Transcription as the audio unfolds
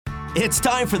It's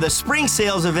time for the spring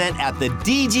sales event at the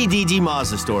DGDG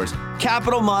Mazda stores.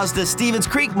 Capital Mazda, Stevens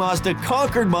Creek Mazda,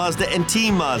 Concord Mazda, and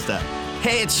Team Mazda.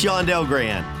 Hey, it's Sean Del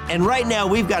Gran. And right now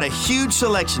we've got a huge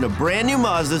selection of brand new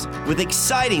Mazdas with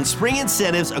exciting spring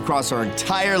incentives across our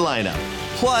entire lineup.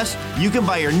 Plus, you can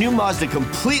buy your new Mazda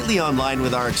completely online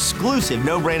with our exclusive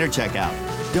no-brainer checkout.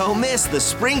 Don't miss the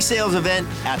spring sales event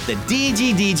at the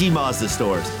DGDG Mazda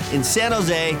stores in San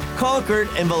Jose, Concord,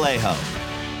 and Vallejo.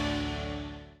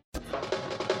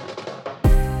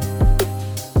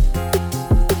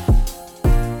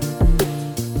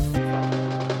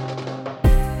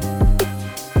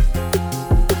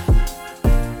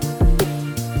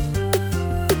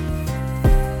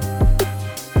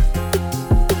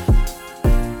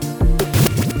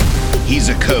 He's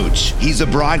a coach. He's a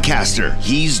broadcaster.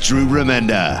 He's Drew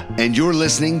Remenda. And you're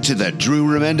listening to The Drew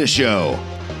Remenda Show.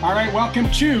 All right,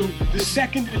 welcome to the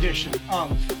second edition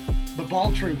of The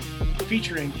Bald Truth,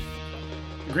 featuring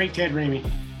the great Ted Ramey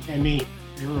and me,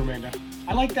 Drew Remenda.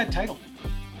 I like that title.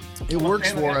 It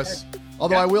works for us.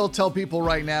 Although I will tell people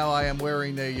right now I am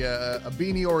wearing a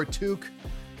beanie or a toque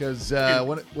because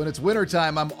when it's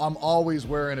wintertime, I'm always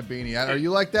wearing a beanie. Are you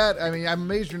like that? I mean, I'm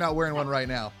amazed you're not wearing one right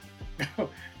now.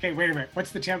 Okay, wait a minute. What's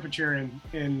the temperature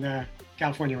in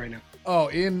California right now? Oh,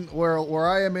 in where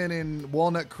I am in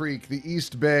Walnut Creek, the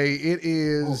East Bay, it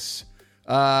is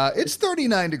it's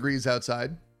 39 degrees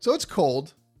outside, so it's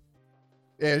cold-ish.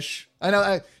 I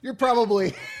know you're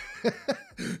probably.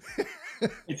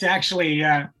 It's actually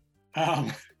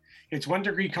it's 1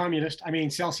 degree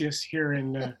Celsius here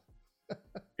in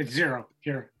it's 0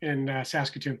 here in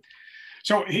Saskatoon.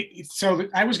 So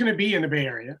I was going to be in the Bay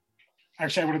Area.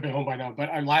 Actually, I would have been home by now, but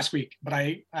last week. But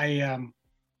I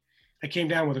came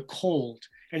down with a cold,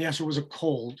 and yes, it was a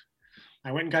cold.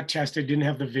 I went and got tested. Didn't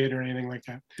have the vid or anything like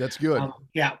that. That's good.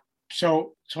 Yeah.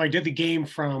 So I did the game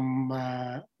from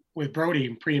with Brody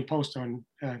pre and post on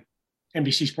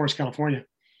NBC Sports California,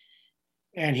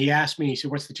 and he asked me. He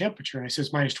said, "What's the temperature?" And I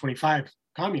says, "Minus 25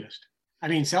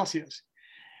 Celsius."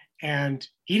 And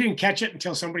he didn't catch it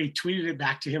until somebody tweeted it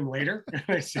back to him later. And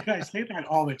I say that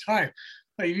all the time.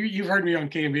 You've heard me on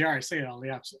KMBR. I say it all the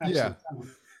absolute time.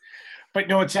 But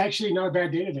no, it's actually not a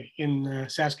bad day today in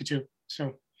Saskatoon.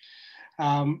 So,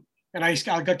 and I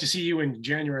got to see you in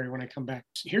January when I come back.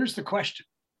 Here's the question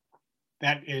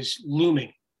that is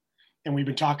looming, and we've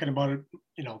been talking about it,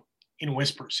 in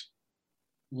whispers.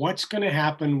 What's going to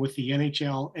happen with the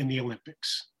NHL and the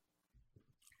Olympics?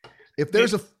 If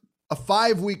there's a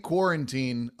 5-week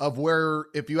quarantine of where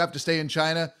if you have to stay in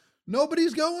China,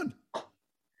 nobody's going.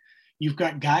 You've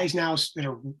got guys now that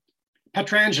are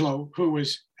Pietrangelo, who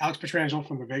was Alex Pietrangelo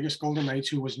from the Vegas Golden Knights,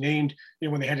 who was named,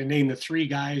 when they had to name the 3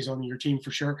 guys on your team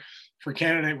for sure. For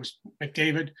Canada, it was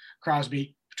McDavid,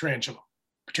 Crosby, Pietrangelo.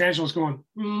 Pietrangelo's going,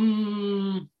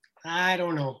 I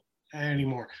don't know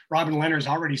anymore. Robin Leonard's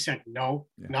already said, no,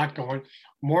 not going.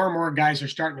 More and more guys are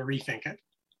starting to rethink it,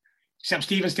 except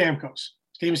Steven Stamkos.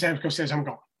 Steven Stamkos says, I'm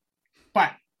going.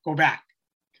 But go back.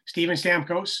 Steven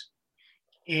Stamkos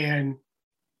in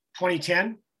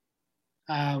 2010,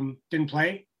 didn't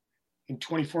play. In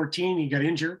 2014, he got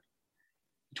injured.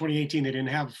 In 2018, they didn't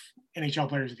have NHL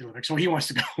players at the Olympics, so he wants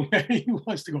to go. He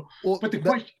wants to go. Well, but the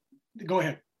question, go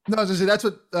ahead. No, I was going to say that's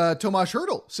what Tomas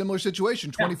Hertl, similar situation.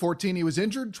 2014, he was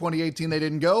injured. 2018, they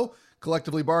didn't go.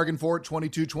 Collectively bargained for it.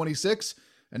 22, 26,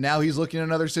 and now he's looking at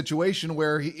another situation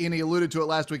where he alluded to it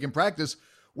last week in practice,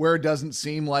 where it doesn't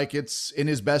seem like it's in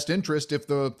his best interest if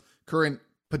the current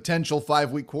potential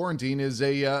 5-week quarantine is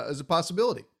a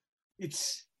possibility.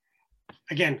 It's,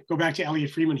 again, go back to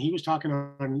Elliot Friedman. He was talking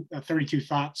on 32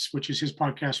 Thoughts, which is his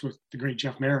podcast with the great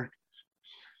Jeff Merrick.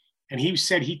 And he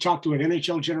said he talked to an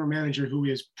NHL general manager who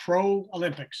is pro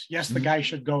Olympics. Yes, the guy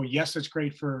should go. Yes, it's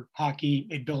great for hockey.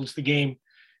 It builds the game.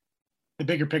 The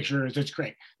bigger picture is it's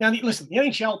great. Now, listen, the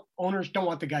NHL owners don't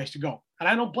want the guys to go. And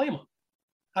I don't blame them.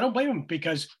 I don't blame them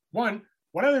because, one,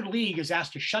 what other league is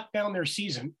asked to shut down their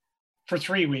season for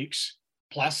 3 weeks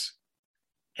plus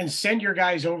and send your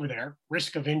guys over there,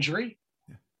 risk of injury,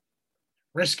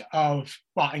 risk of,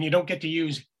 and you don't get to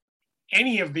use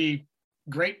any of the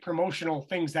great promotional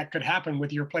things that could happen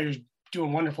with your players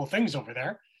doing wonderful things over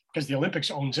there because the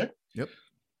Olympics owns it. Yep.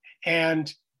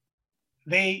 And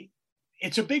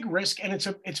it's a big risk and it's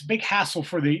a big hassle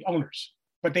for the owners,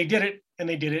 but they did it and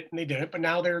they did it and they did it. But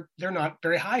now they're not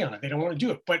very high on it. They don't want to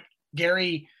do it. But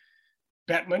Gary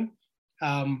Bettman,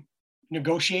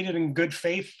 negotiated in good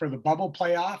faith for the bubble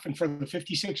playoff and for the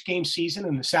 56 game season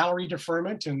and the salary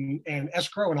deferment and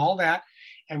escrow and all that.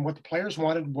 And what the players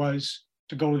wanted was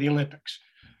to go to the Olympics.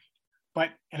 But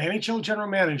an NHL general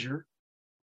manager,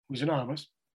 who's anonymous,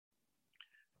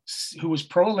 who was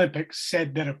pro-Olympic,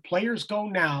 said that if players go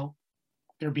now,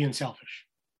 they're being selfish.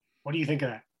 What do you think of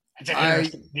that? That's an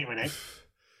interesting statement, eh?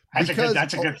 That's a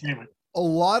good statement. A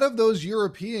lot of those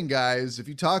European guys, if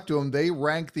you talk to them, they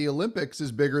rank the Olympics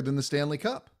as bigger than the Stanley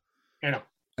Cup. You know,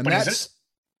 and that's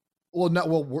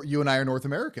you and I are North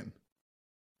American,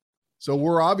 so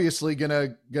we're obviously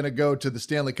gonna go to the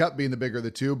Stanley Cup being the bigger of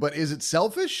the two. But is it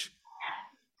selfish?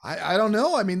 I don't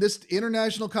know. I mean, this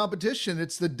international competition,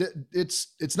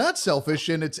 it's not selfish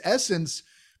in its essence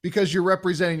because you're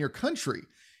representing your country.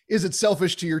 Is it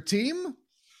selfish to your team?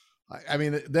 I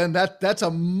mean, then that's a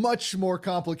much more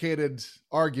complicated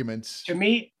argument. To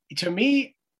me,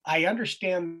 I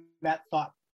understand that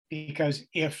thought, because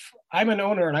if I'm an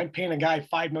owner and I'm paying a guy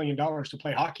 $5 million to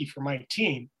play hockey for my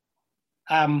team,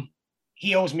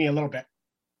 he owes me a little bit.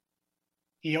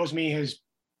 He owes me his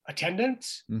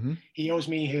attendance. Mm-hmm. He owes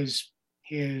me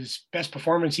his best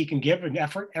performance he can give and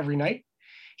effort every night.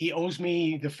 He owes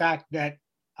me the fact that,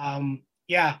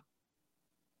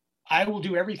 I will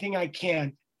do everything I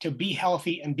can to be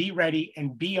healthy and be ready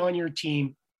and be on your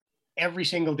team every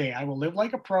single day. I will live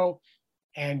like a pro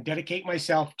and dedicate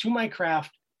myself to my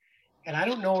craft. And I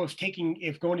don't know if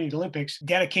going to the Olympics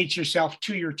dedicates yourself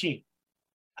to your team.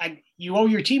 And you owe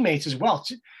your teammates as well.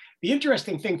 The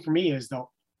interesting thing for me is,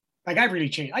 though, like, I've really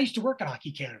changed. I used to work at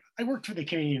Hockey Canada. I worked for the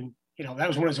Canadian, that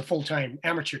was when it was a full-time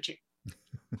amateur team.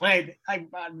 I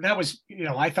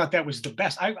thought that was the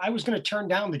best. I was going to turn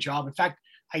down the job. In fact,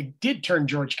 I did turn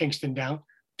George Kingston down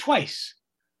twice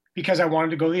because I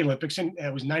wanted to go to the Olympics, and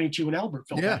it was 92 in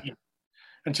Albertville that year.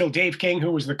 Until Dave King,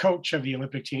 who was the coach of the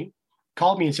Olympic team,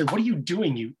 called me and said, "What are you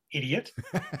doing, you idiot?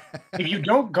 If you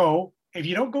don't go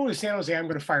to San Jose, I'm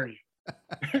going to fire you."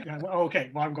 Went,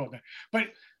 okay, well, I'm going there. But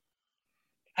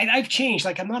I've changed.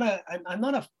 Like, I'm not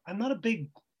a big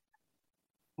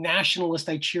nationalist.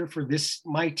 I cheer for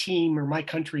my team or my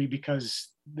country because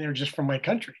they're just from my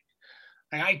country.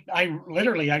 I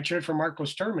cheered for Marco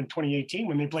Sturm in 2018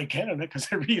 when they played Canada because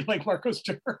I really like Marco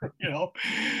Sturm,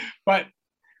 But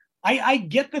I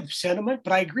get the sentiment,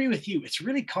 but I agree with you. It's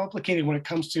really complicated when it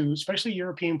comes to especially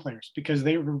European players, because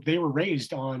they were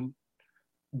raised on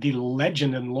the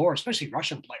legend and lore, especially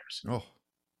Russian players. Oh,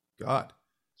 God.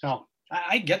 So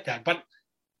I get that, but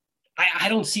I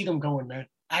don't see them going, man.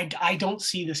 I don't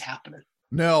see this happening.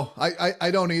 No,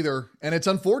 I don't either. And it's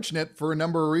unfortunate for a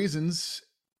number of reasons,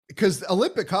 because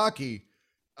Olympic hockey,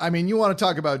 I mean, you want to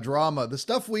talk about drama. The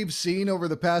stuff we've seen over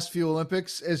the past few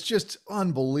Olympics is just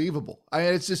unbelievable. I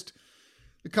mean, it's just,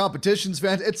 the competition's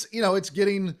fantastic. It's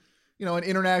getting, an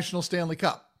international Stanley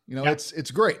Cup.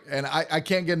 It's great. And I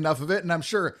can't get enough of it. And I'm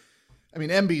sure,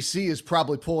 NBC is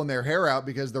probably pulling their hair out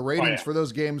because the ratings for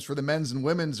those games for the men's and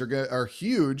women's are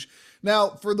huge.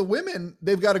 Now, for the women,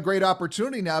 they've got a great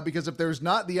opportunity now, because if there's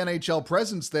not the NHL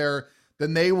presence there,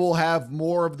 then they will have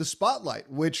more of the spotlight,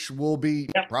 which will be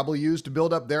probably used to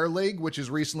build up their league, which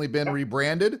has recently been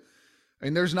rebranded.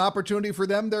 And there's an opportunity for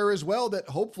them there as well that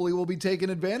hopefully will be taken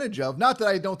advantage of. Not that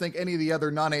I don't think any of the other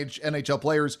non-NHL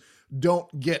players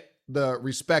don't get the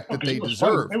respect that they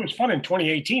deserve. It was fun in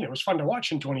 2018. It was fun to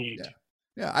watch in 2018.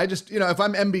 Yeah. I just, if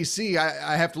I'm NBC,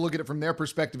 I have to look at it from their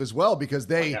perspective as well, because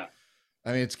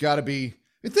it's got to be.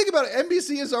 Think about it.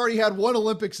 NBC has already had one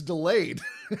Olympics delayed.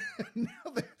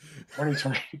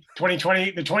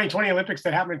 2020, the 2020 Olympics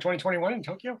that happened in 2021 in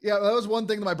Tokyo. Yeah, that was one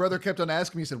thing that my brother kept on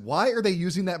asking me. He said, "Why are they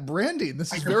using that branding?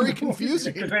 This is very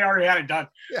confusing." Because they already had it done.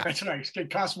 Yeah. That's right. It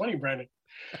costs money, Brandon.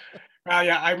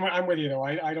 I'm with you though.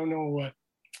 I don't know.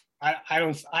 I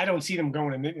don't see them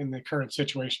going in the current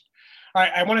situation. All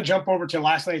right, I want to jump over to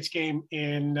last night's game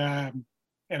in a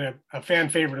fan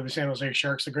favorite of the San Jose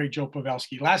Sharks, the great Joe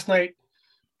Pavelski. Last night,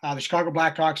 the Chicago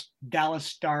Blackhawks, Dallas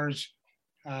Stars.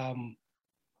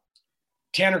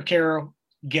 Tanner Kero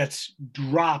gets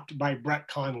dropped by Brett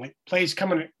Connolly.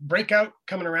 Breakout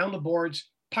coming around the boards,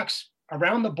 pucks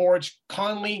around the boards.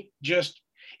 Connolly just,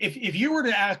 if you were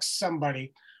to ask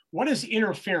somebody, what is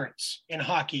interference in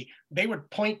hockey? They would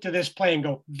point to this play and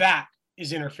go, that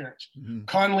is interference. Mm-hmm.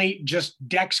 Connolly just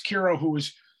decks Kero, who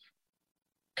was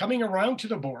coming around to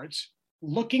the boards,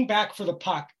 looking back for the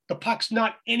puck. The puck's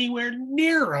not anywhere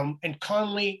near him, and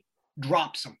Connolly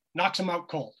drops him, knocks him out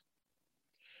cold.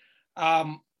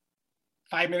 5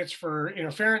 minutes for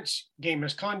interference, game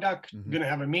misconduct, going to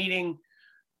have a meeting,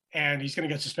 and he's going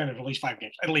to get suspended at least 5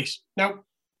 games, at least. Now,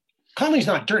 Connolly's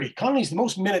not dirty. Connolly's the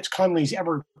most minutes Connolly's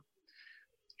ever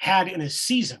had in a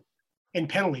season in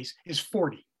penalties is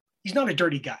 40. He's not a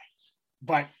dirty guy,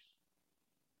 but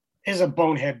is a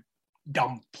bonehead,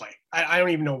 dumb play. I don't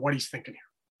even know what he's thinking here.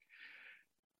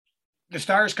 The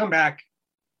Stars come back.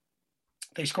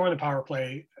 They score in the power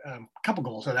play, a couple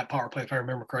goals on that power play, if I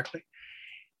remember correctly.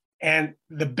 And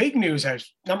the big news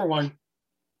is, number one,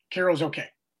 Carroll's okay.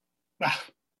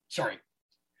 Sorry.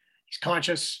 He's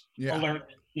conscious, alert.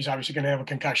 He's obviously going to have a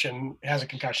concussion, has a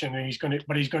concussion, and he's going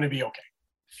to be okay.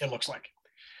 It looks like.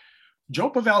 Joe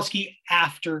Pavelski,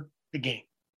 after the game,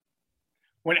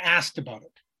 when asked about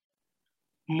it,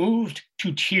 moved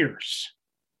to tears,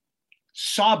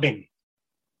 sobbing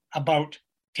about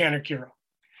Tanner Kero.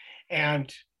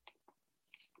 And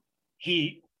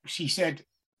he said,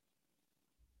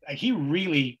 he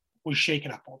really was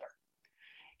shaken up over.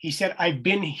 He said, I've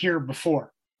been here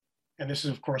before. And this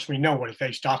is, of course, we know what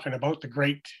he's talking about, the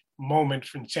great moment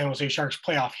from San Jose Sharks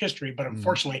playoff history, but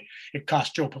unfortunately it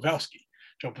cost Joe Pavelski.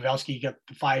 Joe Pavelski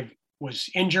was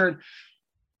injured.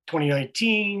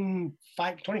 2019,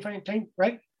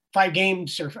 right? 5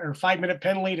 games or 5-minute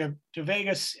penalty to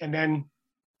Vegas. And then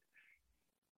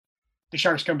the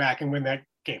Sharks come back and win that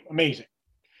game. Amazing.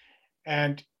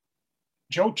 And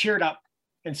Joe teared up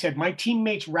and said, my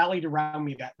teammates rallied around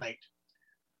me that night.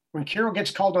 When Carroll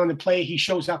gets called on to play, he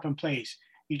shows up and plays.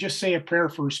 You just say a prayer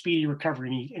for a speedy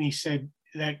recovery. And he said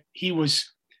that he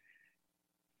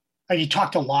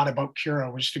talked a lot about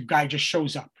Carroll, which the guy just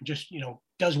shows up and just,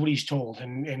 does what he's told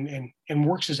and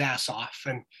works his ass off.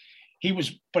 And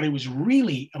but it was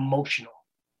really emotional.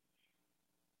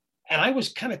 And I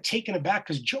was kind of taken aback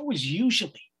because Joe is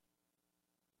usually,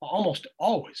 almost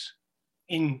always,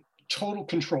 in total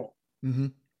control. Mm-hmm.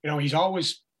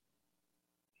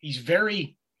 He's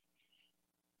very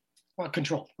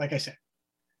controlled, like I said.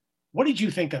 What did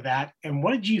you think of that? And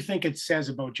what did you think it says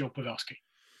about Joe Pavelski?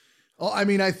 Well, I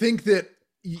mean, I think that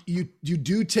you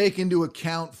do take into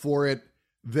account for it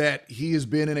that he has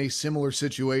been in a similar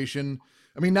situation.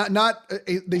 I mean, not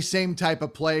the same type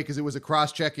of play, because it was a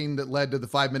cross-checking that led to the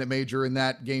 5-minute major in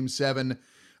that game 7.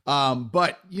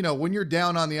 But, when you're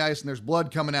down on the ice and there's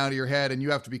blood coming out of your head and you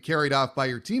have to be carried off by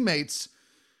your teammates,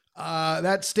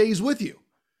 that stays with you.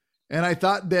 And I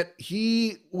thought that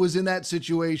he was in that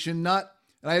situation, and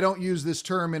I don't use this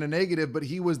term in a negative, but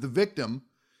he was the victim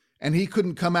and he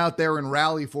couldn't come out there and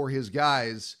rally for his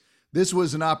guys. This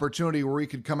was an opportunity where he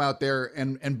could come out there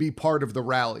and be part of the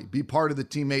rally, be part of the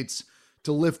teammates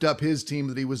to lift up his team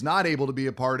that he was not able to be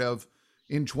a part of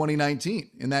in 2019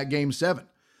 in that game 7.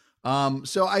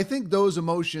 So I think those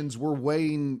emotions were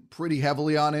weighing pretty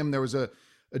heavily on him. There was a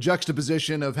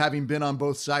juxtaposition of having been on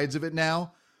both sides of it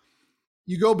now.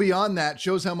 You go beyond that,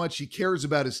 shows how much he cares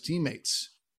about his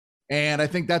teammates. And I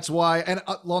think that's why, and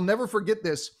I'll never forget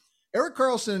this, Erik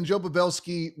Karlsson and Joe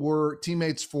Pavelski were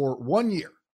teammates for 1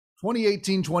 year,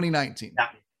 2018, 2019. Yeah.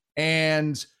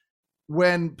 And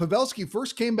when Pavelski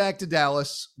first came back to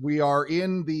Dallas, we are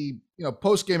in the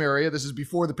post-game area. This is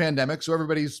before the pandemic, so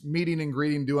everybody's meeting and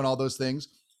greeting, doing all those things.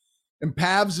 And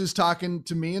Pavs is talking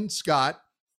to me and Scott,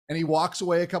 and he walks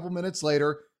away a couple minutes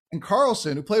later. And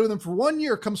Karlsson, who played with him for 1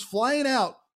 year, comes flying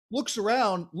out, looks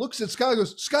around, looks at Scott,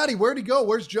 goes, Scotty, where'd he go?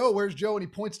 Where's Joe? Where's Joe? And he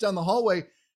points down the hallway,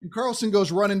 and Karlsson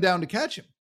goes running down to catch him.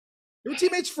 They were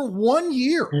teammates for 1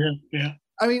 year. Yeah.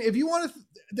 I mean, if you want to,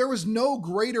 there was no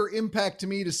greater impact to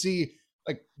me to see,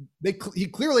 he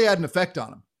clearly had an effect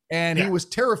on him, and he was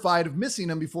terrified of missing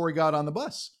him before he got on the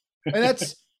bus. And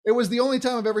it was the only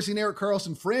time I've ever seen Erik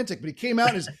Karlsson frantic, but he came out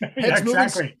and his head's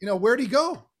moving, where'd he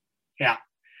go? Yeah.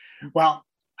 Well,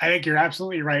 I think you're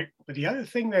absolutely right. But the other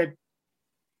thing that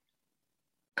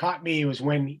caught me was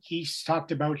when he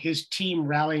talked about his team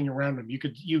rallying around him.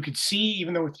 You could see,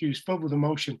 even though he was filled with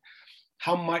emotion,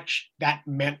 how much that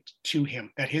meant to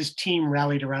him, that his team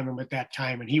rallied around him at that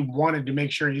time. And he wanted to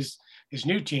make sure his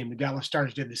new team, the Dallas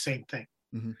Stars, did the same thing.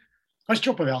 Mm-hmm. That's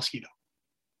Joe Pavelski, though.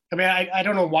 I mean, I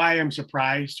don't know why I'm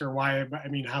surprised or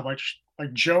how much,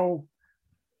 Joe,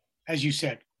 as you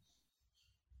said,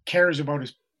 cares about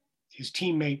his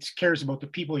teammates, cares about the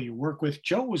people you work with.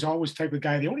 Joe was always the type of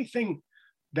guy. The only thing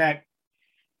that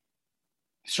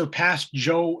surpassed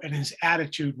Joe and his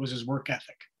attitude was his work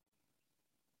ethic.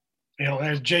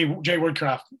 As Jay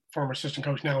Woodcroft, former assistant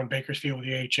coach now in Bakersfield with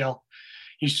the AHL,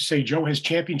 used to say, Joe has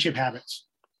championship habits.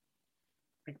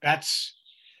 But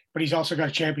he's also got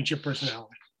a championship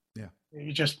personality. Yeah.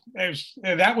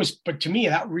 But to me,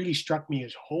 that really struck me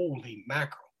as holy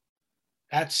mackerel.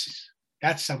 That's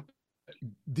something.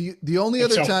 The only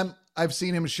other time I've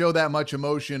seen him show that much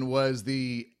emotion was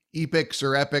the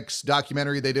Epics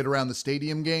documentary they did around the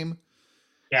stadium game.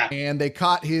 Yeah. And they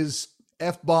caught his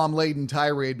F-bomb laden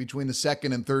tirade between the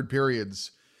second and third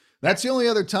periods. That's the only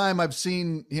other time I've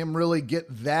seen him really get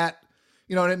that,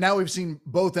 and now we've seen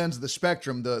both ends of the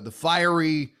spectrum, the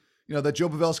fiery, that Joe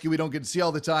Pavelski we don't get to see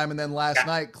all the time. And then last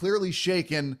night, clearly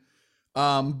shaken,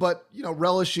 but,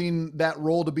 relishing that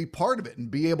role to be part of it and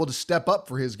be able to step up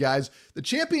for his guys. The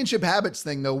championship habits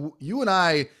thing, though, you and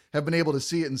I have been able to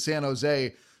see it in San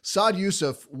Jose. Saad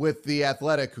Yousuf with The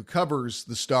Athletic, who covers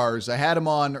the Stars, I had him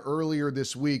on earlier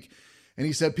this week, and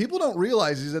he said people don't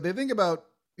realize is that they think about,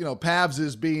 Pavs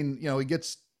as being, he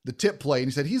gets the tip play. And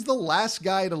he said he's the last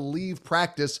guy to leave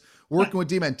practice working with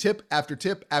D-men, tip after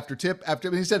tip after tip after.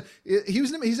 And he said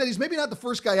he's maybe not the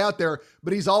first guy out there,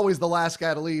 but he's always the last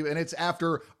guy to leave, and it's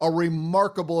after a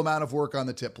remarkable amount of work on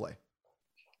the tip play.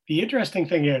 The interesting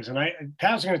thing is, and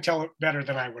Pav's going to tell it better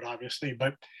than I would, obviously,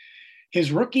 but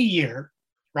his rookie year,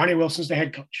 Ronnie Wilson's the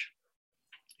head coach,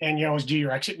 and you always do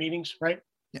your exit meetings, right?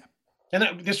 Yeah.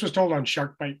 And this was told on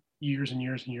Shark Bite years and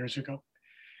years and years ago.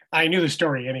 I knew the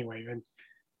story anyway. And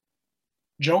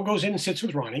Joe goes in and sits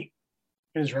with Ronnie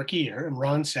in his rookie year, and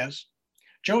Ron says,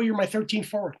 "Joe, you're my 13th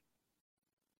forward.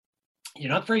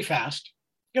 You're not very fast.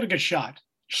 You got a good shot.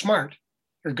 You're smart.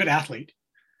 You're a good athlete.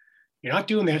 You're not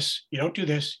doing this. You don't do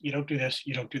this. You don't do this.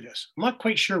 You don't do this. I'm not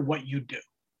quite sure what you do.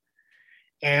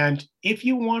 And if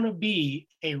you want to be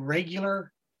a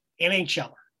regular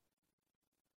NHLer,"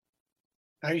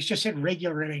 now he's just said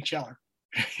regular NHLer,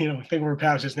 think where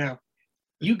Pavs is now,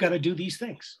 "you got to do these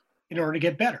things in order to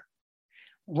get better."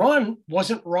 Ron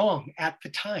wasn't wrong at the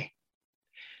time.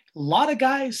 A lot of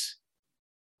guys,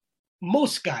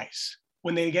 most guys,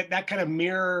 when they get that kind of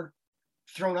mirror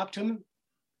thrown up to them,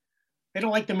 they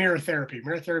don't like the mirror therapy.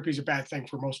 Mirror therapy is a bad thing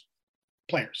for most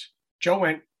players. Joe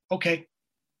went, okay,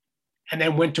 and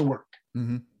then went to work.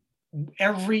 Mm-hmm.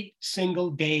 Every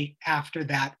single day after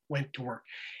that went to work.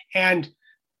 And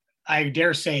I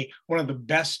dare say one of the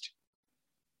best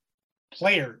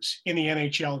players in the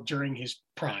NHL during his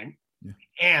prime. Yeah.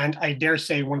 And I dare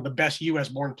say one of the best U.S.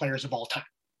 born players of all time.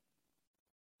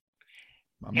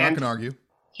 I'm not going to argue.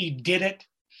 He did it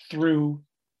through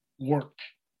work,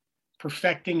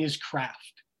 perfecting his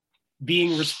craft,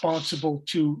 being responsible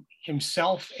to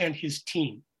himself and his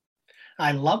team.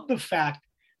 I love the fact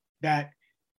that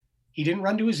he didn't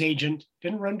run to his agent,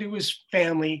 didn't run to his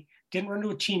family, didn't run to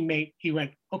a teammate. He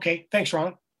went, okay, thanks,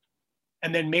 Ron.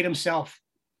 And then made himself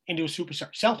into a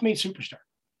superstar, self-made superstar.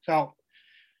 So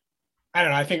I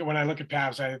don't know. I think when I look at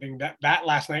Pavs, I think that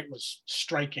last night was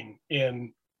striking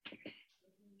in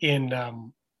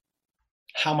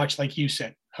how much, like you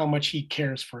said, how much he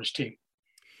cares for his team.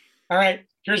 All right,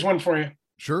 here's one for you.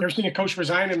 Sure. You ever seen a coach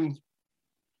resign in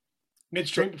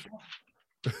midstream before?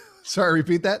 Sorry,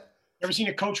 repeat that. Ever seen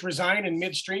a coach resign in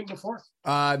midstream before?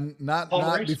 Not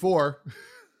before.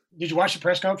 Did you watch the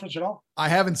press conference at all? I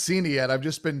haven't seen it yet. I've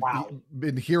just been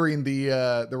hearing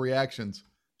the reactions.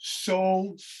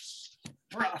 So,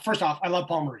 first off, I love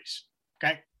Paul Maurice.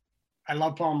 Okay, I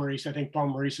love Paul Maurice. I think Paul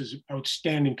Maurice is an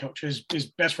outstanding coach. His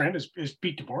best friend is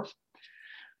Pete DeBoer.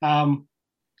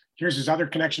 Here's his other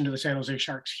connection to the San Jose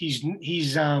Sharks. He's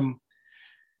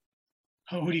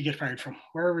who did he get fired from?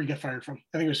 Wherever he got fired from,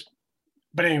 I think it was.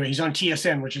 But anyway, he's on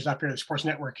TSN, which is up here, the sports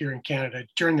network here in Canada,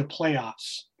 during the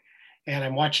playoffs. And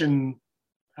I'm watching,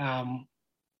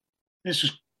 this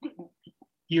was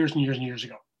years and years and years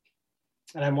ago.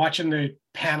 And I'm watching the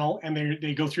panel, and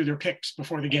they go through their picks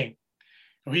before the game.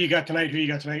 Who you got tonight? Who you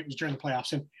got tonight? It was during the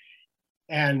playoffs.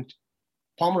 And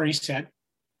Paul Maurice said,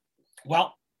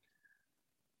 well,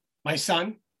 my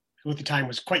son, who at the time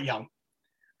was quite young,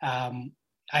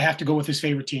 I have to go with his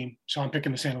favorite team, so I'm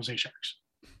picking the San Jose Sharks.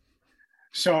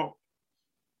 So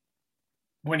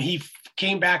when he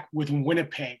came back with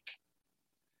Winnipeg,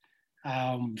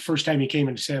 first time he came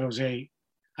into San Jose,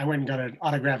 I went and got an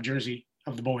autographed jersey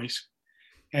of the boys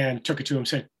and took it to him,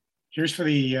 said, here's for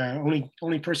the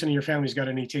only person in your family who's got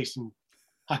any taste in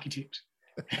hockey teams.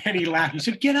 And he laughed. He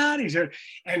said, get out of here.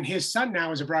 And his son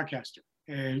now is a broadcaster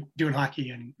doing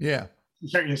hockey. And yeah.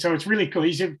 So it's really cool.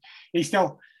 He's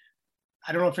still,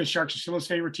 I don't know if his Sharks are still his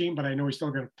favorite team, but I know he's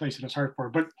still got a place in his heart for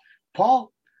it. But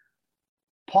Paul,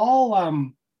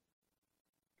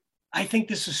 I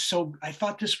think I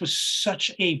thought this was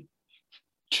such a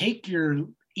take your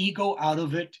ego out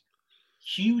of it,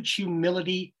 huge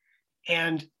humility,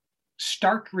 and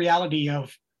stark reality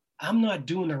of, I'm not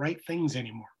doing the right things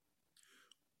anymore.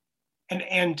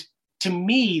 And to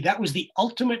me, that was the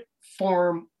ultimate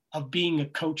form of being a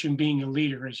coach and being a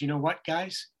leader is, you know what,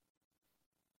 guys?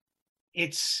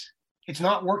 It's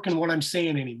not working what I'm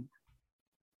saying anymore.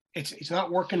 It's not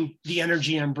working the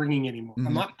energy I'm bringing anymore. Mm-hmm.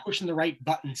 I'm not pushing the right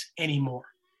buttons anymore.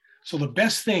 So the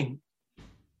best thing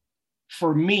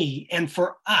for me and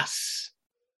for us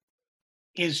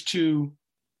is to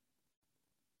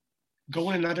go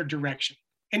in another direction.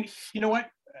 And you know what?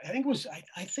 It was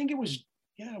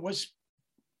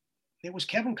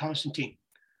Kevin Constantine.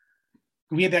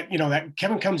 We had that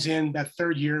Kevin comes in that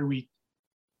third year. We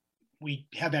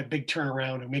had that big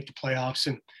turnaround and make the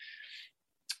playoffs.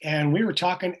 And we were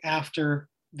talking after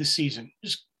the season,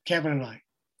 just Kevin and I.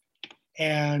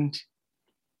 And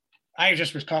I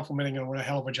just was complimenting him on what a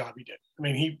hell of a job he did. I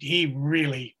mean, he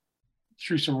really,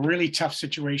 through some really tough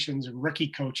situations, a rookie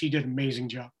coach, he did an amazing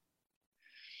job.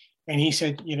 And he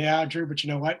said, yeah, Drew, but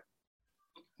you know what?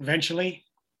 Eventually,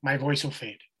 my voice will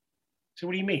fade. So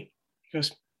what do you mean? He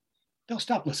goes, they'll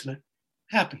stop listening.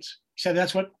 Happens. He said,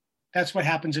 that's what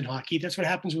happens in hockey. That's what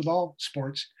happens with all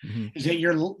sports, is that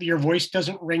your voice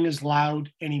doesn't ring as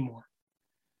loud anymore.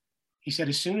 He said,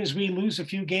 as soon as we lose a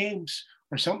few games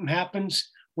or something happens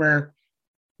where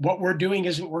what we're doing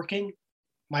isn't working,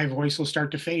 my voice will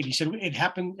start to fade. He said,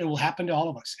 it will happen to all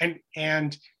of us.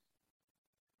 And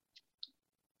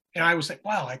I was like,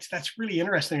 wow, that's really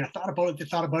interesting. I thought about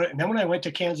it. And then when I went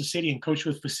to Kansas City and coached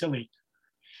with Vasily,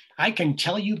 I can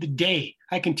tell you the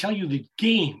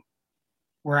game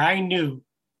where I knew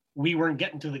we weren't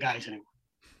getting to the guys anymore.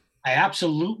 I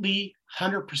absolutely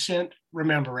 100%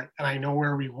 remember it. And I know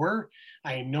where we were.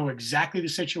 I know exactly the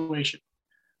situation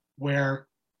where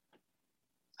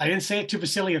I didn't say it to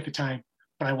Vasily at the time,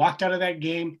 but I walked out of that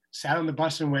game, sat on the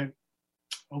bus and went,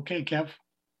 okay, Kev,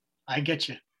 I get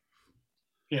you.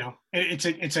 You know,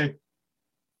 and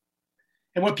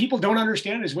what people don't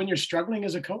understand is when you're struggling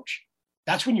as a coach,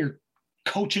 that's when you're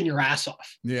coaching your ass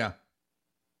off. Yeah.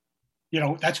 You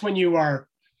know, that's when you're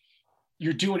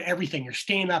doing everything. You're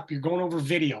staying up. You're going over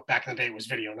video. Back in the day, it was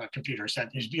video, not computer set.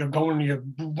 You're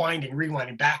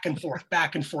rewinding, back and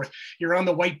forth. You're on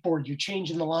the whiteboard. You're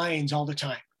changing the lines all the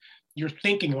time. You're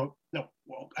thinking about,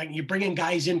 you're bringing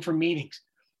guys in for meetings,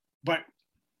 but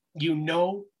you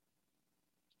know,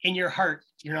 in your heart,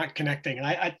 you're not connecting.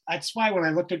 And that's why when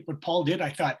I looked at what Paul did, I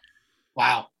thought,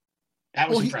 wow, that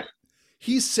was impressive.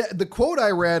 He said, the quote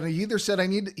I read, and he either said,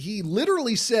 he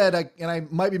literally said, and I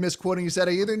might be misquoting, he said,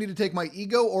 I either need to take my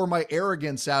ego or my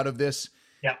arrogance out of this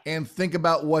and think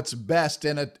about what's best.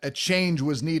 And a change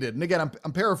was needed. And again,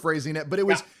 I'm paraphrasing it, but it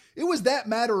was that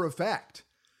matter of fact,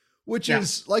 which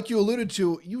is, like you alluded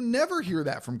to, you never hear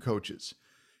that from coaches.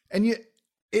 And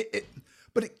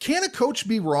but can a coach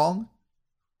be wrong?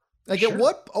 Like sure.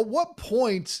 At what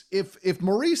point, if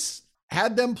Maurice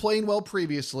had them playing well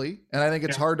previously, and I think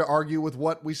it's hard to argue with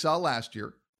what we saw last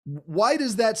year, why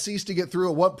does that cease to get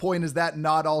through? At what point is that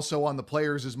not also on the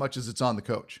players as much as it's on the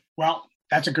coach? Well,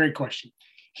 that's a great question.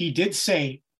 He did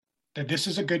say that this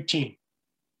is a good team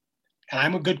and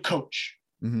I'm a good coach.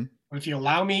 Mm-hmm. But if you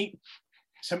allow me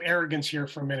some arrogance here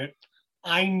for a minute,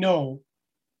 I know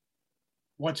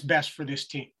what's best for this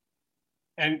team.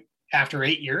 And after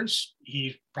 8 years,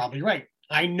 he's probably right.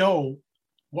 I know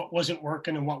what wasn't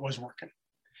working and what was working.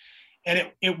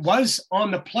 And it was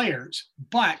on the players,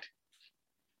 but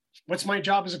what's my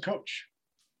job as a coach?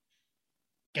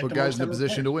 Put guys in a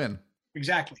position to win.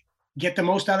 Exactly. Get the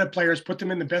most out of players, put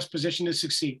them in the best position to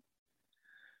succeed.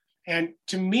 And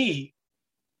to me,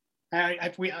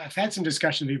 I've had some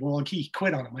discussion with people, like he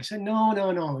quit on him. I said,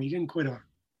 no, he didn't quit on him.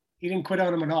 He didn't quit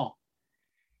on him at all.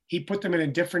 He put them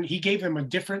he gave them a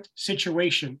different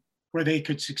situation where they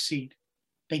could succeed.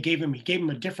 He gave him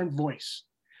a different voice.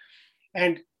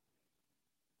 And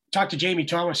talked to Jamie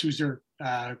Thomas, who's their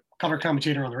color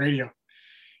commentator on the radio.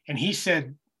 And he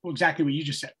said exactly what you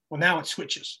just said. Well, now it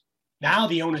switches. Now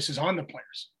the onus is on the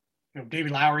players. You know, Davey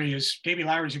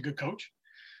Lowry's a good coach.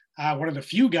 One of the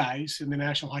few guys in the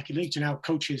National Hockey League to now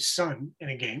coach his son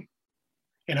in a game,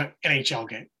 in an NHL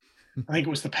game. I think it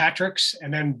was the Patricks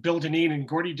and then Bill Dineen and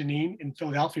Gordy Dineen in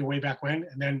Philadelphia way back when.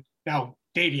 And then now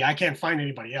Davey, I can't find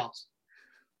anybody else.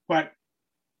 But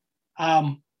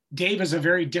Dave is a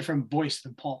very different voice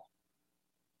than Paul.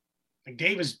 Like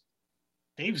Dave's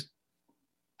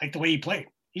like the way he played.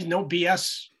 He's no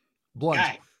BS blunt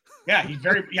guy. Yeah, he's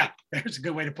very, there's a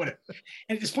good way to put it.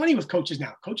 And it's funny with coaches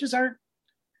now. Coaches aren't,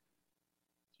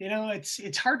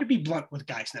 it's hard to be blunt with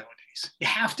guys nowadays. You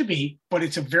have to be, but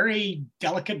it's a very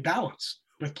delicate balance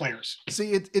with players.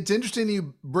 See, it's interesting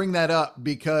you bring that up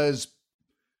because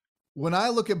when I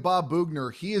look at Bob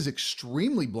Boughner, he is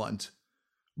extremely blunt,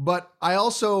 but I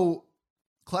also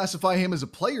classify him as a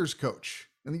player's coach.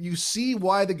 And you see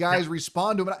why the guys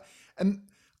respond to him. And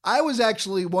I was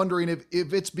actually wondering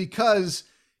if it's because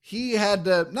he had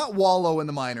to not wallow in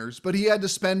the minors, but he had to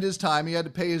spend his time. He had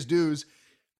to pay his dues.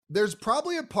 There's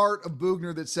probably a part of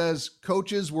Boughner that says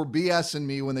coaches were BSing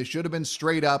me when they should have been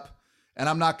straight up, and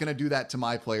I'm not going to do that to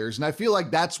my players. And I feel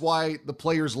like that's why the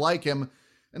players like him.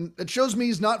 And it shows me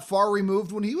he's not far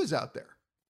removed when he was out there.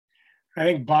 I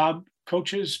think Bob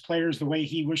coaches players the way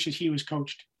he wishes he was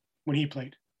coached when he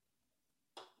played.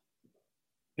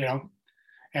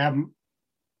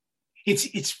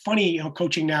 It's funny,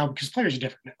 coaching now because players are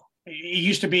different now. It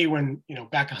used to be when,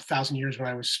 back 1,000 years when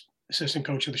I was assistant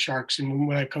coach of the Sharks, and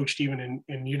when I coached even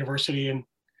in university, and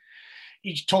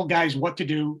he told guys what to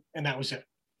do, and that was it.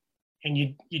 And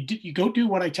you go do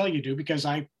what I tell you to do, because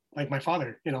I, like my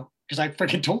father, because I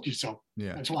freaking told you so.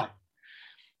 Yeah. That's why.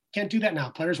 Can't do that now.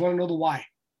 Players want to know the why.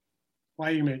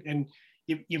 Why you made, and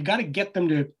you've got to get them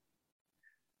to.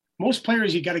 Most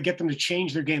players, you got to get them to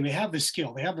change their game. They have the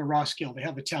skill, they have the raw skill, they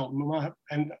have the talent,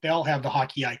 and they all have the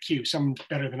hockey IQ. Some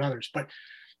better than others, but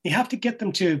you have to get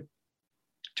them to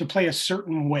play a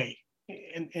certain way.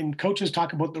 And coaches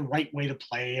talk about the right way to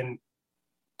play, and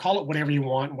call it whatever you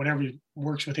want, whatever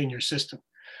works within your system.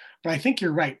 But I think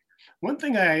you're right. One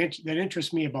thing that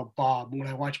interests me about Bob, when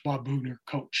I watch Bob Boughner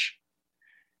coach,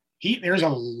 there's a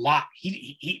lot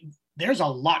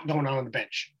going on the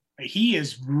bench. He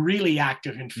is really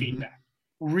active in feedback,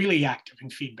 really active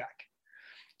in feedback.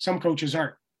 Some coaches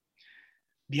aren't.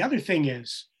 The other thing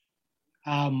is,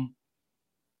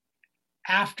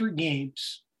 after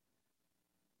games,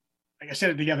 like I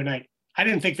said it the other night, I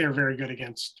didn't think they were very good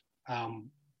against, who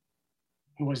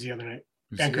was the other night?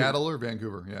 Seattle or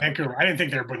Vancouver? Yeah. Vancouver. I didn't think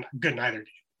they were good in either game.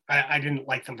 I didn't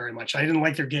like them very much. I didn't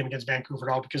like their game against Vancouver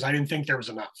at all, because I didn't think there was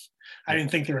enough. I didn't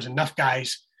think there was enough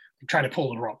guys to try to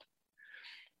pull the rope.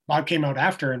 Bob came out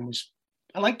after and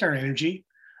I liked our energy.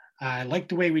 I liked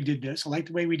the way we did this. I liked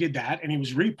the way we did that. And he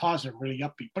was really positive, really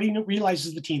upbeat. But he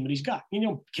realizes the team that he's got.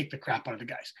 Kick the crap out of the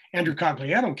guys. Andrew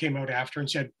Cogliano came out after and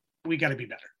said, we got to be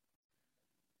better.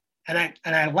 And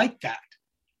I like that,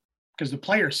 because the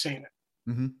player's saying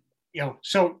it. Mm-hmm.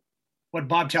 So what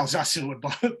Bob tells us and what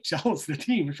Bob tells the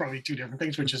team are probably two different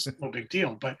things, which is no big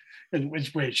deal, but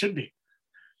which way it should be.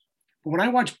 But when I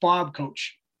watch Bob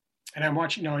coach, and I'm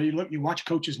watching, you watch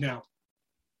coaches now,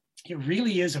 it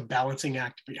really is a balancing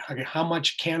act. Okay, how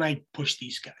much can I push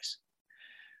these guys?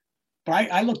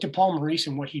 But I looked at Paul Maurice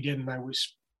and what he did, and I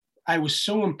was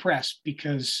so impressed,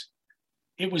 because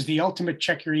it was the ultimate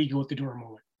check your ego at the door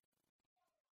moment.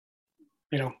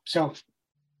 So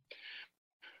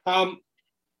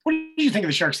what did you think of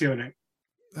the Sharks the other night?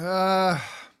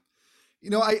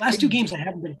 Last two games I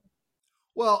haven't been.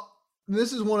 Well,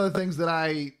 this is one of the things that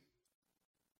I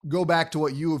go back to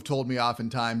what you have told me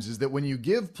oftentimes, is that when you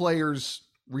give players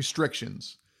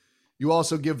restrictions, you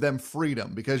also give them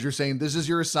freedom, because you're saying, this is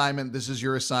your assignment,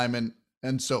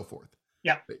 and so forth.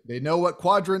 Yeah. They know what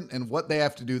quadrant and what they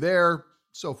have to do there,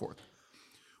 so forth.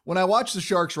 When I watch the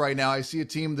Sharks right now, I see a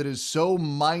team that is so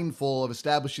mindful of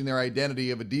establishing their identity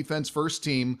of a defense-first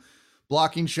team,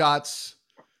 blocking shots,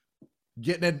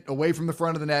 getting it away from the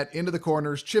front of the net, into the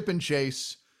corners, chip and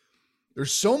chase.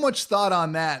 There's so much thought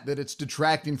on that it's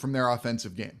detracting from their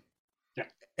offensive game. Yeah.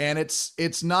 And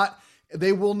it's not,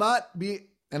 they will not be,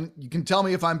 and you can tell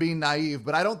me if I'm being naive,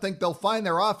 but I don't think they'll find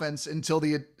their offense until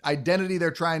the identity they're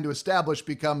trying to establish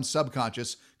becomes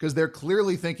subconscious, because they're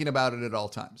clearly thinking about it at all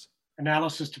times.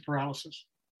 Analysis to paralysis.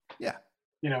 Yeah.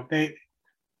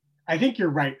 I think you're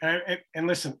right. And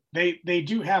listen, they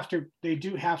do have to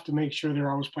make sure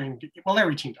they're always playing. Well,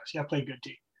 every team does. You have to play a good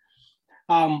team.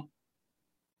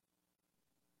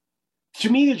 To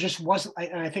me, there just wasn't,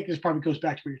 and I think this probably goes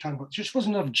back to what you're talking about, there just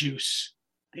wasn't enough juice.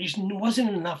 There just wasn't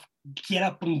enough get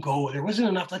up and go. There wasn't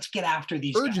enough, let's get after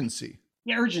these urgency. Guys.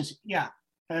 Yeah, urgency. Yeah.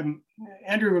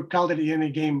 Andrew called it at the end of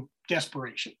the game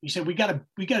desperation. He said, we got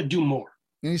to do more.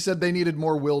 And he said they needed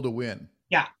more will to win.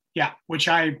 Yeah. Yeah.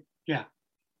 Yeah.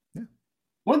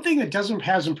 One thing that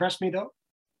has impressed me, though,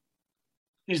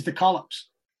 is the call-ups.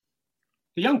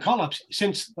 The young call-ups,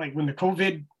 since like when the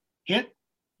COVID hit,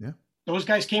 those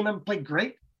guys came in and played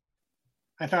great.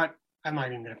 I thought, I'm not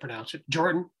even going to pronounce it.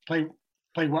 Jordan played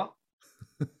well.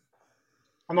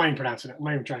 I'm not even pronouncing it. I'm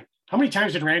not even trying. How many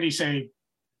times did Randy say?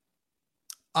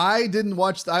 I didn't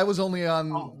watch. I was only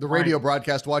on the radio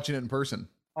broadcast watching it in person.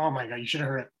 Oh my God, you should have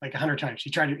heard it like 100 times. He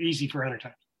tried it easy for 100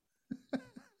 times.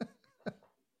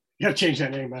 You got to change that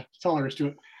name, man. That's all there is to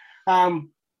it. But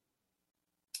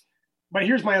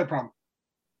here's my other problem.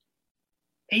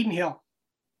 Aiden Hill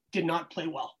did not play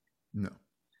well. No.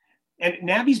 And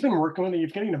Naby's been working with him.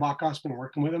 Evgeny Nabokov's been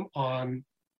working with him on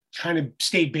trying to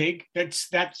stay big. That's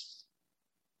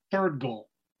third goal,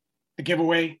 the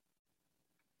giveaway,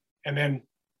 and then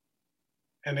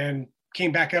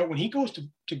came back out when he goes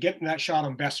to get in that shot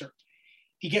on Besser.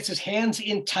 He gets his hands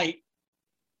in tight,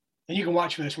 and you can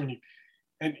watch for this and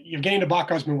Evgeny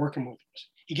Nabokov's been working with us.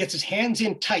 He gets his hands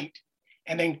in tight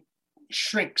and then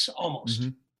shrinks almost. Mm-hmm.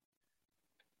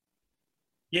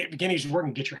 Yeah, Evgeny's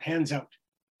working. Get your hands out.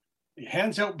 Your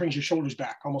hands out brings your shoulders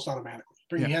back almost automatically.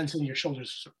 Bring your hands in your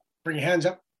shoulders. Bring your hands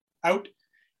up, out,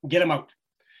 and get them out.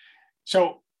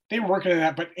 So they were working on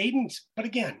that. But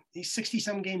again, he's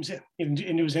 60-some games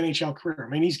into his NHL career. I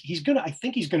mean, he's gonna. I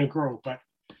think he's gonna grow. But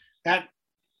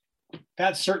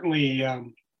that certainly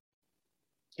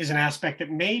is an aspect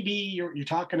that maybe you're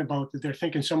talking about, that they're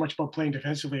thinking so much about playing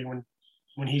defensively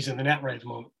when he's in the net right at the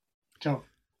moment. So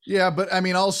yeah, but I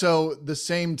mean, also the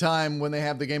same time when they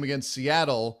have the game against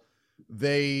Seattle,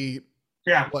 they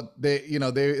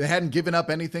hadn't given up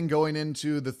anything going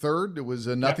into the third. It was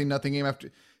a nothing game after.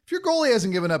 If your goalie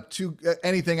hasn't given up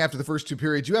anything after the first two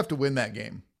periods, you have to win that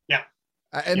game. Yeah,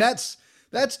 and that's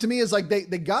to me is like they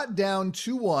got down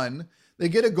 2-1, they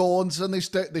get a goal, and suddenly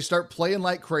they start playing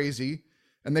like crazy,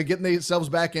 and they get themselves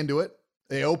back into it.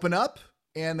 They open up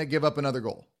and they give up another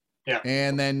goal. Yeah.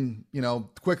 And then,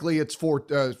 quickly it's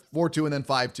 4-2 and then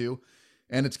 5-2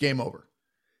 and it's game over.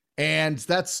 And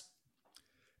that's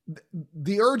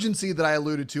the urgency that I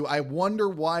alluded to. I wonder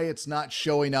why it's not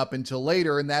showing up until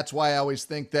later. And that's why I always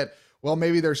think that, well,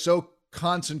 maybe they're so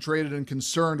concentrated and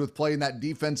concerned with playing that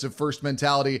defensive first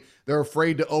mentality. They're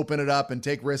afraid to open it up and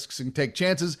take risks and take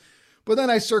chances. But then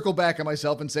I circle back on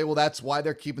myself and say, well, that's why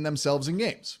they're keeping themselves in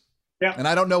games. Yeah. And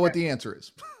I don't know what the answer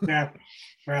is. Yeah.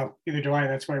 Well, either do I.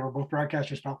 That's why we're both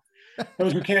broadcasters, pal.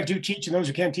 Those who can't teach and those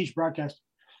who can't teach broadcast.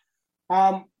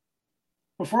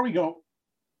 Before we go,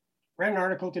 read an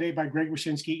article today by Greg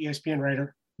Wyshynski, ESPN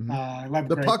writer.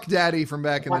 The Puck Daddy from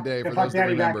back in the day. The Puck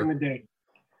Daddy back in the day.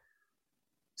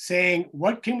 Saying,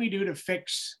 what can we do to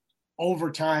fix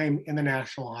overtime in the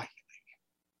National Hockey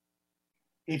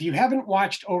League? If you haven't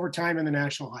watched overtime in the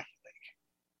National Hockey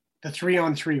League, the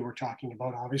 3-on-3 we're talking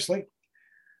about, obviously,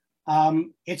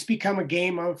 it's become a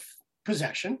game of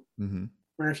possession,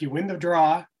 where if you win the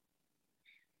draw,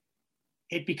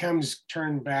 it becomes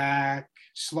turn back,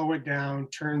 slow it down,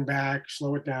 turn back,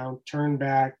 slow it down, turn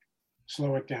back,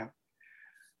 slow it down.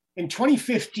 In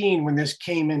 2015, when this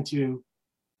came into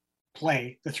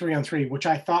play, the 3-on-3, which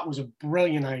I thought was a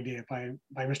brilliant idea by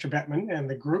Mr. Bettman and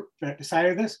the group that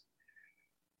decided this,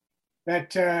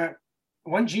 that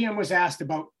one GM was asked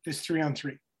about this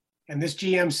 3-on-3, and this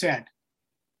GM said,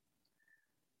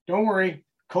 don't worry,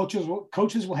 coaches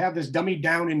will have this dummied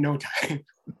down in no time.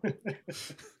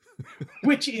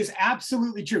 Which is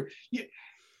absolutely true.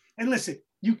 And listen,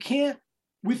 you can't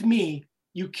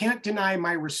deny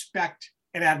my respect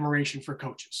and admiration for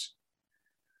coaches.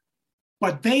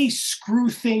 But they screw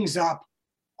things up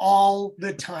all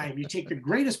the time. You take the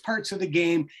greatest parts of the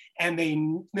game and they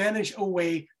manage a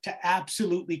way to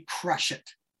absolutely crush it.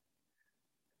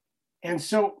 And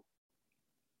so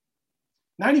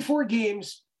 94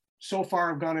 games so far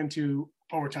have gone into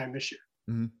overtime this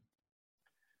year.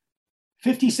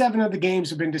 57 of the games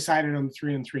have been decided on the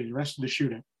 3-on-3, the rest of the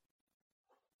shootout.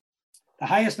 The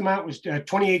highest amount was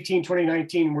 2018,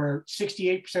 2019, where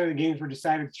 68% of the games were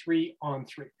decided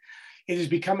 3-on-3. It has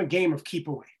become a game of keep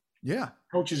away. Yeah.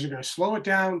 Coaches are going to slow it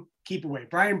down, keep away.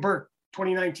 Brian Burke,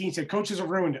 2019, said coaches have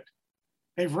ruined it.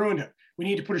 They've ruined it. We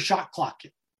need to put a shot clock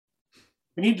in.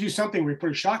 We need to do something where we put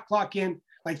a shot clock in,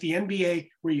 like the NBA,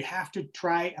 where you have to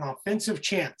try an offensive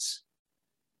chance.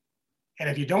 And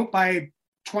if you don't by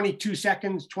 22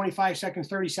 seconds, 25 seconds,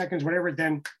 30 seconds, whatever,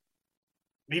 then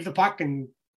leave the puck and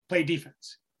play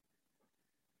defense.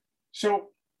 So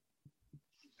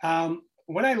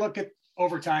when I look at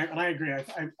overtime, and I agree,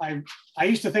 I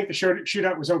used to think the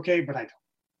shootout was okay, but I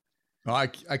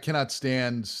don't. I cannot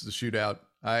stand the shootout.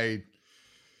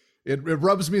 It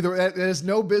rubs me. It has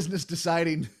no business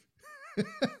deciding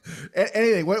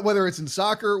anything, whether it's in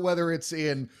soccer, whether it's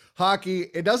in hockey.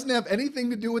 It doesn't have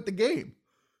anything to do with the game.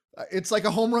 It's like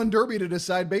a home run derby to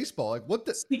decide baseball. Like what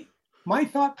the? My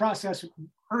thought process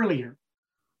earlier,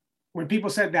 when people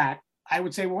said that, I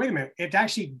would say, well, wait a minute. It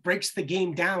actually breaks the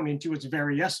game down into its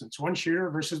very essence. One shooter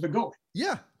versus the goalie.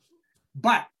 Yeah.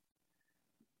 But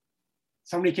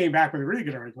somebody came back with a really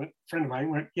good argument. A friend of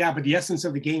mine went, yeah, but the essence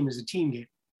of the game is a team game.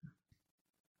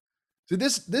 So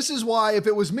this is why, if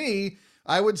it was me,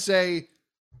 I would say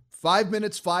 5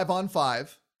 minutes,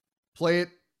 5-on-5, play it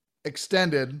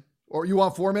extended. Or you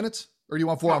want 4 minutes, or do you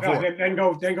want 4-on-4? Then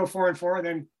go 4-on-4,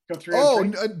 then go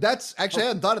 3-on-3. Oh, that's actually I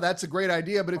hadn't thought of that. That's a great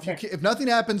idea. But if nothing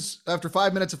happens after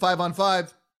 5 minutes of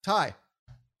 5-on-5, tie.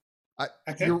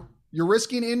 You're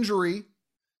risking injury,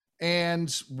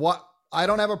 and what I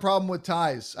don't have a problem with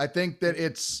ties. I think that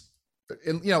it's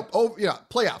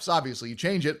playoffs. Obviously, you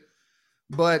change it,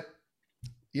 but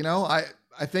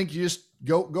I think you just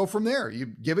go from there. You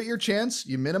give it your chance.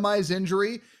 You minimize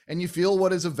injury, and you feel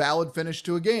what is a valid finish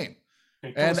to a game.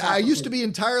 And I used to be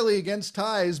entirely against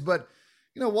ties, but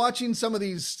watching some of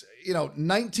these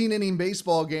 19 inning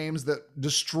baseball games that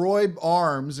destroy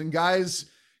arms and guys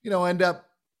end up.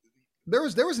 There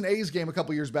was an A's game a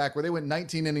couple years back where they went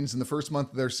 19 innings in the first month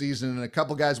of their season, and a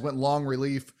couple guys went long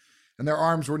relief, and their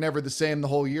arms were never the same the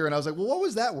whole year. And I was like, well, what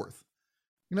was that worth?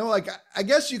 You know, like, I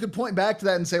guess you could point back to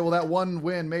that and say, well, that one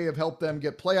win may have helped them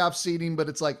get playoff seeding, but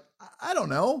it's like, I don't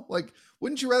know. Like,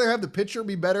 wouldn't you rather have the pitcher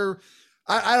be better?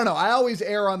 I don't know. I always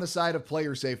err on the side of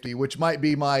player safety, which might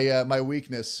be my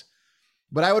weakness,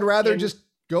 but I would rather just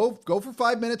go for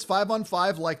 5 minutes,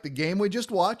 5-on-5, like the game we just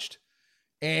watched.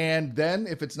 And then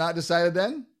if it's not decided,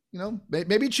 then, you know,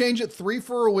 maybe change it 3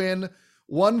 for a win,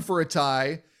 1 for a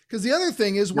tie. Because the other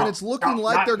thing is when it's looking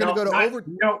like they're going to go to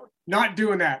overtime. No, not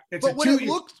doing that. But when it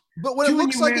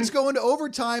looks like it's going to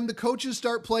overtime, the coaches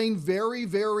start playing very,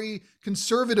 very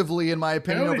conservatively, in my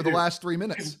opinion, over the last 3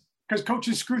 minutes. Because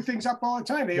coaches screw things up all the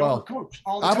time. They overcoach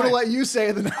all the time. I'm going to let you say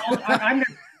it.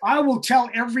 I will tell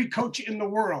every coach in the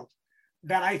world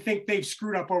that I think they've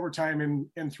screwed up overtime in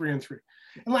 3-on-3.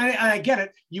 And I get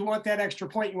it. You want that extra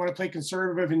point. You want to play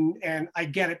conservative, and I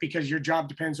get it because your job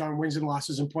depends on wins and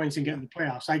losses and points and getting the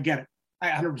playoffs. I get it.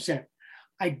 100%.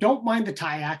 I don't mind the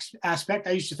tie aspect.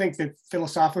 I used to think that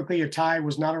philosophically a tie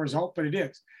was not a result, but it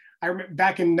is. I remember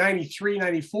back in 93,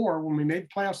 94, when we made the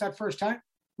playoffs that first time,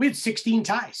 we had 16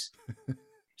 ties.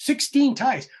 16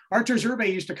 ties. Artur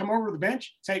Zerbe used to come over to the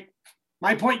bench, say,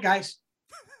 my point, guys.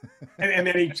 and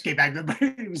then he just came back.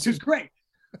 It was great.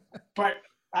 But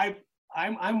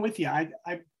I'm with you.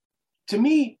 To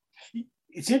me,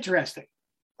 it's interesting.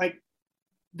 Like,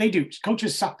 they do.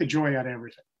 Coaches suck the joy out of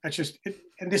everything. That's just it.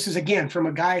 And this is, again, from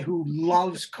a guy who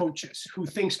loves coaches, who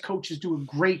thinks coaches do a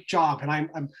great job.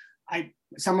 And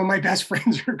some of my best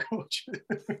friends are coaches,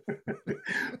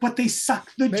 but they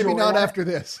suck the joy. Maybe not after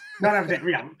this. Not after that.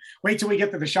 Yeah. Wait till we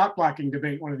get to the shot blocking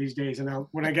debate one of these days. And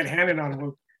when I get handed on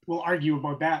it, we'll argue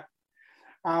about that.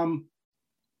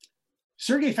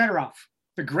 Sergei Fedorov,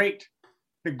 the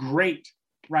great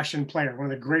Russian player, one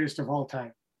of the greatest of all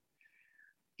time.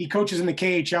 He coaches in the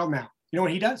KHL now. You know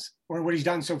what he does, or what he's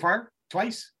done so far?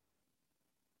 Twice.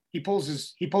 He pulls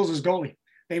his goalie.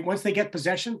 Once they get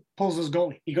possession, pulls his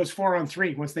goalie. He goes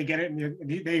 4-on-3 once they get it.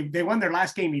 And they won their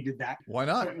last game. He did that. Why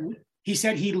not? He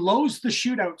said he loathes the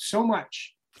shootout so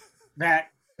much that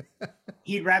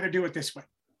he'd rather do it this way.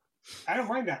 I don't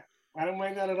mind that. I don't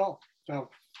mind that at all. So,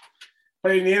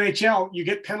 but in the NHL, you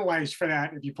get penalized for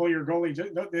that if you pull your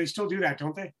goalie. They still do that,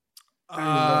 don't they?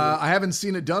 I haven't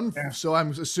seen it done, so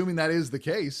I'm assuming that is the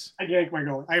case. I'd yank my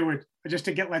goalie. I would, just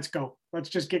to get, let's go. Let's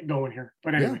just get going here.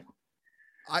 But anyway.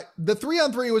 Yeah. The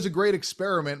 3-on-3 was a great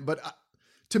experiment, but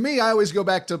to me, I always go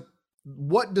back to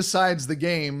what decides the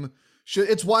game.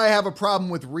 It's why I have a problem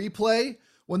with replay.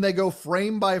 When they go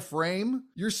frame by frame,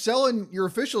 you're selling your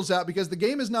officials out because the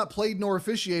game is not played nor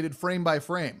officiated frame by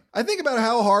frame. I think about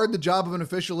how hard the job of an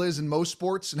official is in most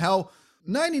sports and how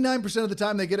 99% of the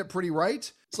time they get it pretty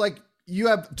right. It's like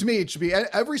to me, it should be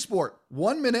every sport,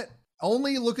 1 minute,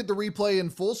 only look at the replay in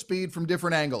full speed from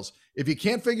different angles. If you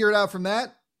can't figure it out from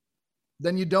that,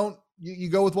 then you go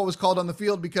with what was called on the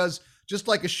field, because just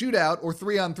like a shootout or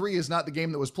 3-on-3 is not the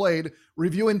game that was played,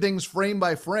 reviewing things frame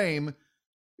by frame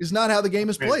is not how the game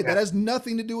is played. That has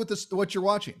nothing to do with what you're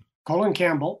watching. Colin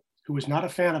Campbell, who was not a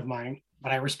fan of mine,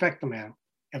 but I respect the man,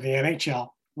 of the NHL,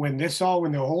 when the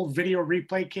whole video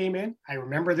replay came in, I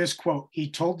remember this quote. He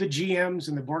told the GMs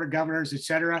and the board of governors,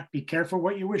 etc., be careful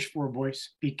what you wish for, boys.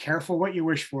 Be careful what you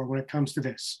wish for when it comes to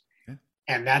this. Yeah.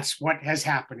 And that's what has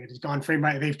happened. It has gone frame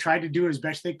by. They've tried to do it as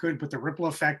best they could, but the ripple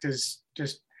effect is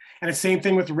just, and the same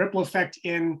thing with the ripple effect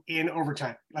in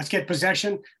overtime. Let's get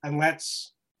possession and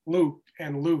let's loop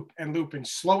and loop and loop and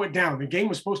slow it down. The game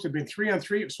was supposed to have been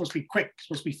 3-on-3. It was supposed to be quick. It was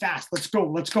supposed to be fast. Let's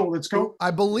go.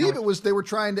 I believe they were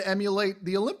trying to emulate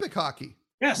the Olympic hockey.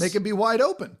 Yes. Make it be wide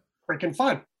open. Freaking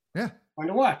fun. Yeah. Fun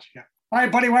to watch. Yeah. All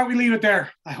right, buddy, why don't we leave it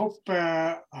there? I hope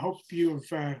you've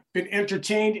been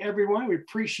entertained, everyone. We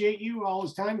appreciate you all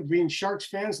this time of being Sharks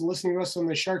fans and listening to us on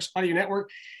the Sharks Audio Network.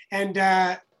 And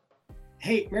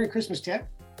hey, Merry Christmas, Ted.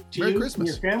 Merry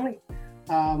Christmas. And your family.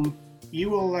 You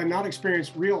will not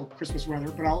experience real Christmas weather,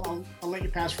 but I'll let you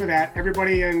pass for that.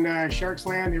 Everybody in Sharks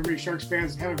land, everybody Sharks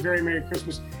fans, have a very Merry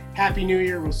Christmas. Happy New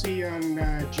Year. We'll see you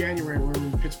on January when we're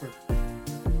in Pittsburgh.